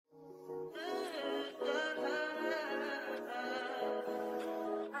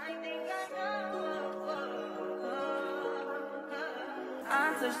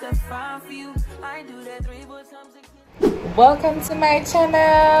Welcome to my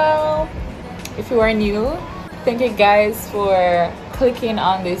channel. If you are new, thank you guys for clicking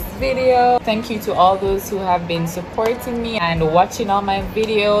on this video. Thank you to all those who have been supporting me and watching all my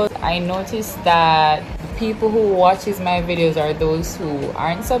videos. I noticed that people who watches my videos are those who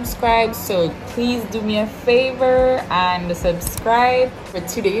aren't subscribed, so please do me a favor and subscribe. For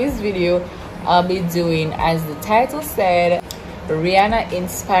today's video, I'll be doing, as the title said, Rihanna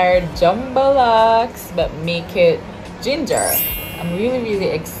inspired jumbo locks, but make it ginger. I'm really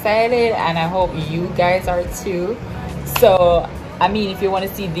excited and I hope you guys are too. So I mean, if you want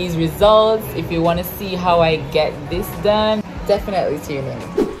to see these results, if you want to see how I get this done, definitely tune in.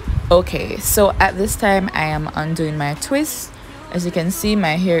 Okay, so at this time I am undoing my twist. As you can see,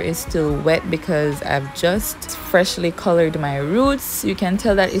 my hair is still wet because I've just freshly colored my roots. You can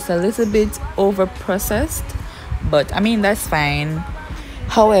tell that it's a little bit over processed, but I mean, that's fine.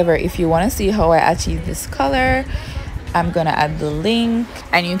 However, if you want to see how I achieve this color, I'm gonna add the link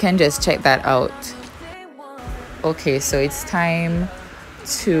and you can just check that out. Okay, so it's time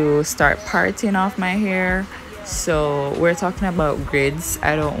to start parting off my hair. So we're talking about grids.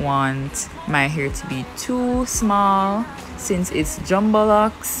 I don't want my hair to be too small since it's jumbo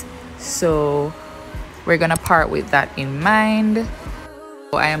locks, so we're gonna part with that in mind.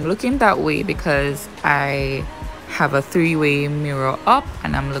 I am looking that way because I have a three-way mirror up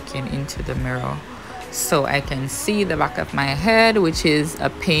and I'm looking into the mirror so I can see the back of my head, which is a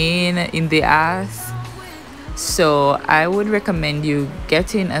pain in the ass. So I would recommend you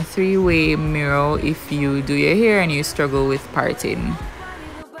getting a three-way mirror if you do your hair and you struggle with parting.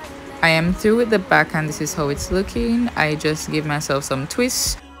 I am through with the back and this is how it's looking. I just give myself some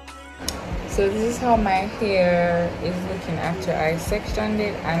twists. So this is how my hair is looking after I sectioned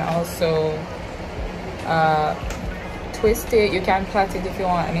it and also twist it. You can plait it if you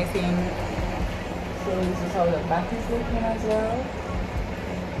want anything. So this is how the back is looking as well.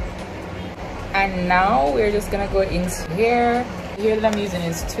 And now we're just gonna go into here. The hair that I'm using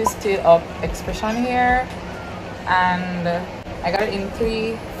is Twisted Up X-Pression hair, and I got it in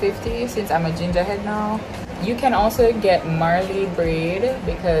 350 since I'm a ginger head now. You can also get Marley braid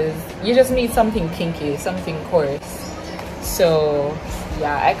because you just need something kinky, something coarse. So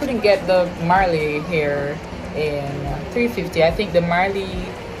yeah, I couldn't get the Marley hair in 350. I think the Marley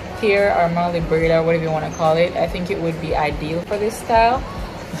hair or Marley braid or whatever you want to call it, I think it would be ideal for this style.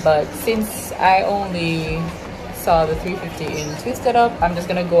 But since I only saw the 350 in Twisted Up, I'm just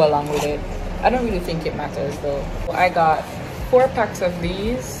gonna go along with it. I don't really think it matters though. I got 4 packs of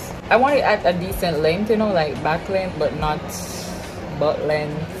these. I want it at a decent length, you know, like back length but not butt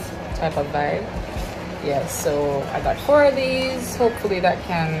length type of vibe. Yeah, so I got 4 of these. Hopefully that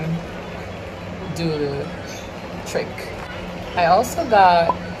can do the trick. I also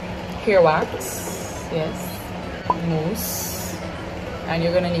got hair wax, yes, mousse, and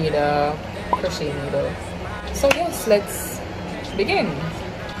you're gonna need a crochet needle. So yes, let's begin.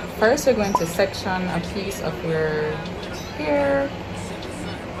 First, we're going to section a piece of your hair.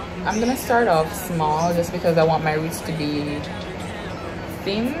 I'm gonna start off small just because I want my roots to be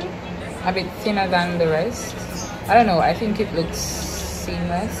thin, a bit thinner than the rest. I don't know, I think it looks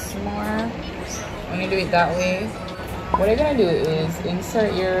seamless more when you do it that way. What you're gonna do is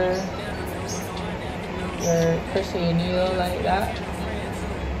insert your crochet needle like that.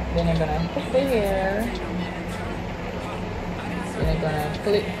 Then you're gonna hook the hair. Then you're gonna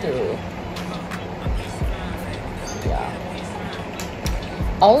pull it through. Yeah.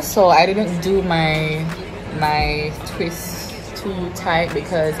 Also, I didn't do my twist too tight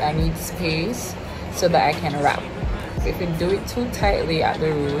because I need space so that I can wrap. If you do it too tightly at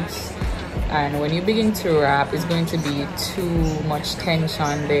the roots, and when you begin to wrap, it's going to be too much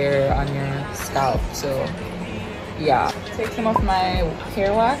tension there on your scalp. So yeah, take some of my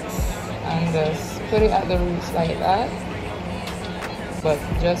hair wax and just put it at the roots like that, but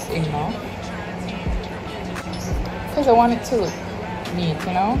just enough because I want it to look neat,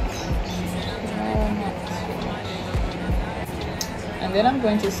 you know. And then I'm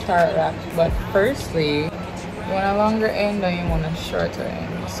going to start wrap, but firstly, you want a longer end or you want a shorter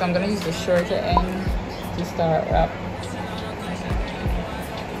end. So I'm gonna use the shorter end to start wrap.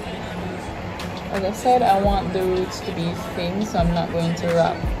 As I said, I want the roots to be thin, so I'm not going to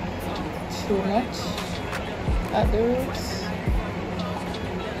wrap too much at the roots.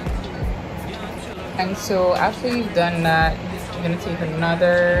 And so after you've done that, you're gonna take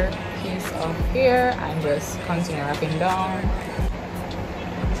another piece of hair and just continue wrapping down.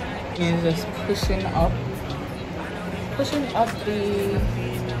 And just pushing up the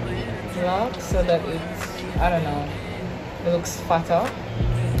lock so that it's, I don't know, It looks fatter.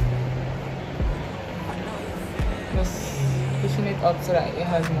 Just pushing it up so that it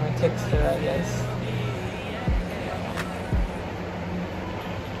has more texture, I guess.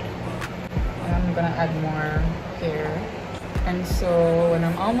 And I'm gonna add more hair. And so when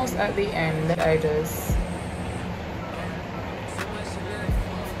I'm almost at the end, I just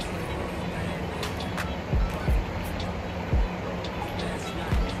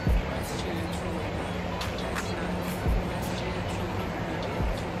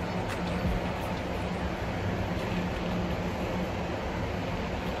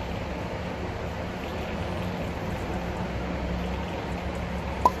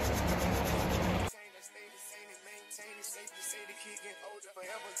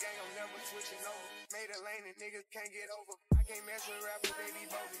niggas can't get over. I can't mess with rappers, they be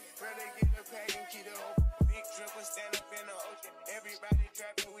bogus. Rather get the pack and keep it open. Big dripper stand up in the ocean. Everybody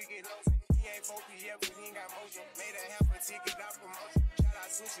trapping, we get lost. He ain't focused yet, but he ain't got motion. Made a half a ticket out promotion. Shout out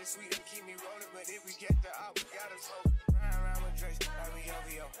Sushi Sweet and keep me rolling. But if we get the op, we gotta slow. Ride around with Drake, like we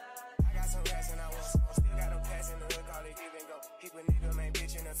OVO. I got some rats and I want some. Still got them pass in the hood, call it give and go. Keep a nigga, man,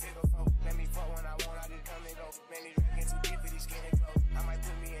 bitch in a figure four. Let me fuck when I want, I just come and go. Man, these drinking too deep for these skinny clothes. I might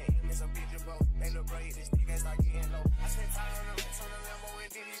put me in him in some picture boat. They look bro, hit this nigga start getting low. I spent time on the rest on the Lambo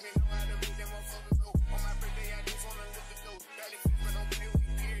and didn't even know how to make them motherfuckers go. On my birthday, I just wanna look at those. Barely fit, but don't play with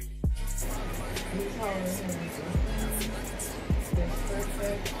me, period. Keep smiling, my nigga. this is how it is. It's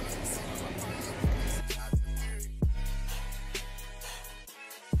perfect.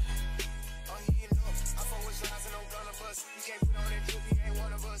 You can't put on that trip, he ain't one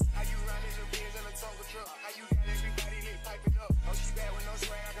of us. How you run in the Benz and a Tonka truck? How you got everybody lit piping up? Oh, she bad with no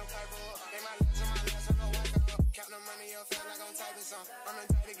swag, I can pipe her up. They my last, I know walk her up. Count the money up, feel like I'm typing some. I'm the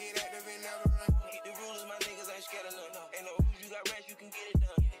type to get active and never run. Hit the rules, my niggas ain't scared of none. Ain't no rules, you got rats, you can get it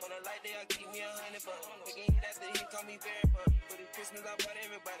done. On a light day, I keep me 100 bucks. We can hit after he call me very fun. For this Christmas, I brought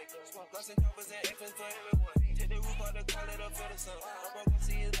everybody. Lots and choppers and F's for everyone. Take the roof out the call it up for the sun. I'm gonna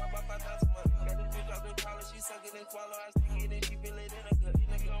see his pop by 5,000 months. Got this bitch off the collar, she suck it and swallow. I stick it and she feel it in a gut.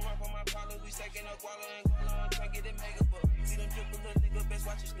 Nigga don't run from my collar, we stacking up guala and guala and try get it mega book. See them drip little nigga, best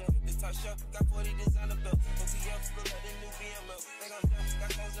watch your stuff. This top shelf, got 40 designer belts. OTF, look like the new BMW. They gon' jump, got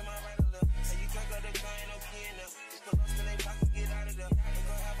clothes in my right or left. And you drink up the car, ain't no key in them. Just pull up till they block and get out of there. They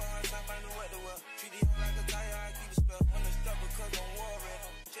gon' have a hard time finding what to wear. Treat it like a tire, I keep a spell. On the stuff because I'm worried.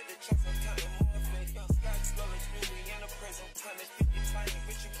 Check the tracks, I'm counting more fake. Sky scrollers, new in the prison. 150 flying,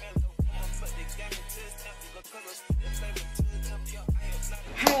 Richard Mello.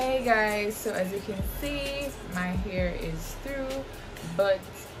 Hey guys, so as you can see, my hair is through, but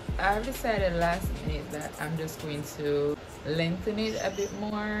I've decided last minute that I'm just going to lengthen it a bit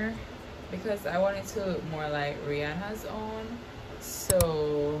more because I want it to look more like Rihanna's own.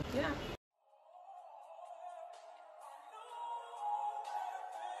 So yeah.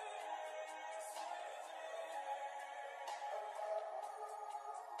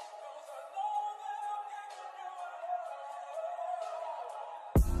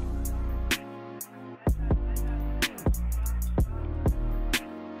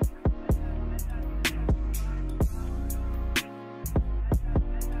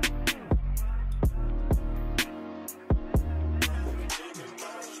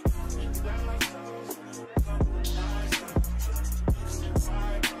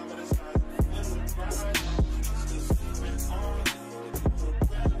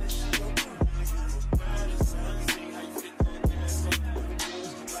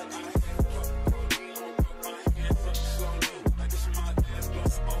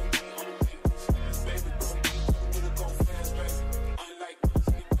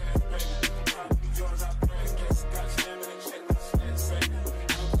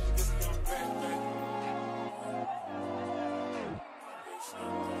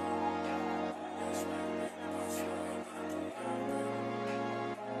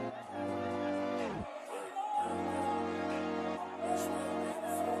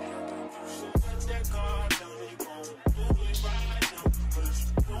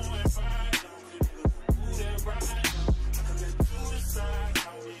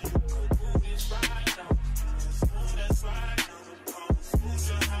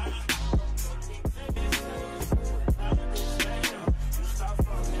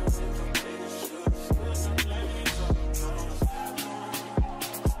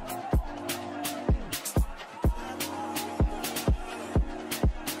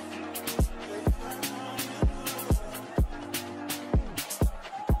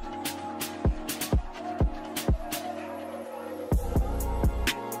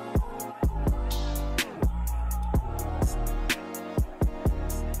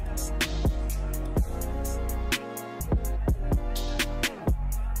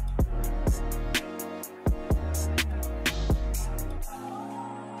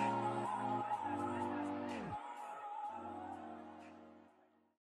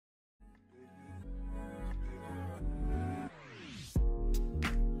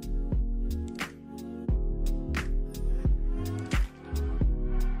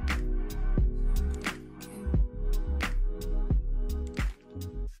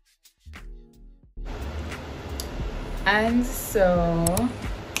 And so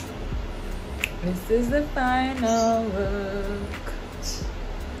this is the final look.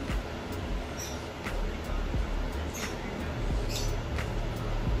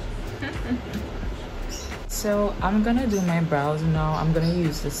 So I'm gonna do my brows now. I'm gonna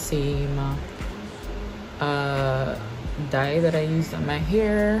use the same dye that I used on my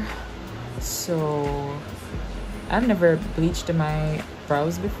hair. So I've never bleached my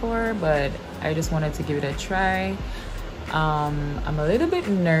brows before, but I just wanted to give it a try. I'm a little bit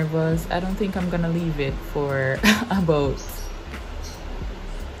nervous. I don't think I'm gonna leave it for about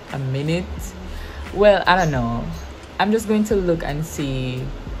a minute. Well, I don't know. I'm just going to look and see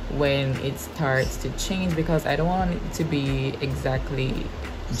when it starts to change, because I don't want it to be exactly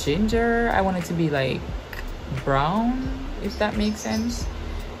ginger. I want it to be like brown, if that makes sense.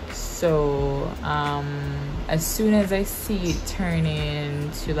 So as soon as I see it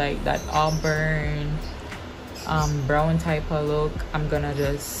turning to like that auburn brown type of look, I'm gonna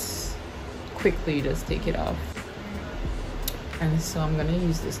just quickly just take it off. And so I'm gonna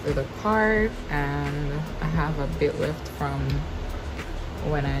use this little part, and I have a bit left from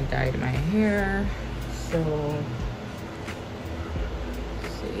when I dyed my hair. So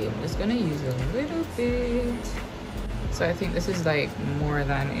see, I'm just gonna use a little bit. So I think this is like more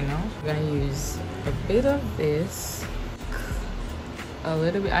than enough. I'm gonna use a bit of this, a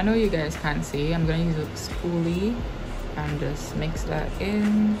little bit. I know you guys can't see. I'm gonna use a spoolie and just mix that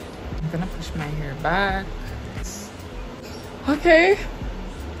in. I'm gonna push my hair back. Okay.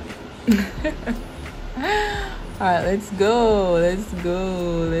 All right, let's go. Let's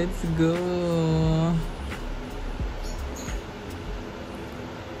go. Let's go.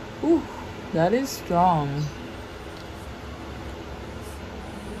 Ooh, that is strong.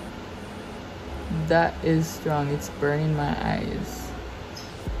 That is strong. It's burning my eyes.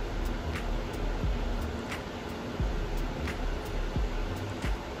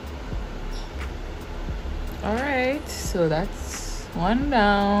 All right, so that's one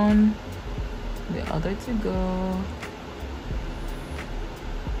down. The other to go.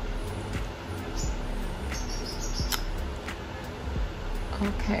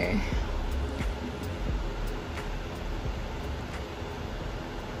 Okay.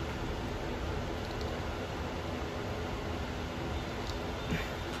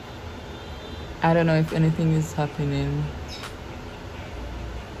 I don't know if anything is happening.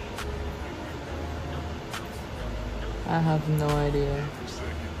 I have no idea.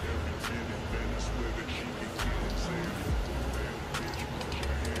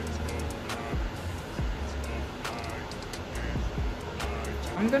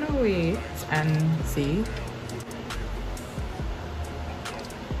 I'm gonna wait and see.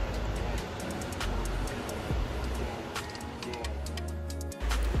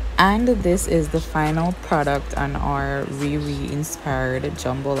 And this is the final product on our Riri inspired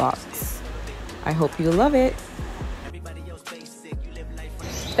jumbo locks. I hope you love it.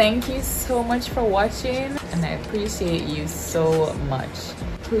 Thank you so much for watching, and I appreciate you so much.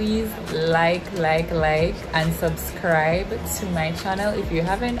 Please like and subscribe to my channel if you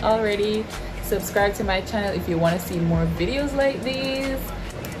haven't already. Subscribe to my channel if you want to see more videos like these.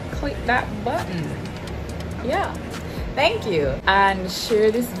 Click that button. Yeah, thank you, and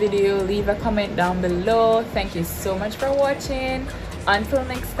share this video. Leave a comment down below. Thank you so much for watching. Until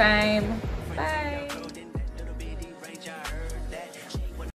next time, bye.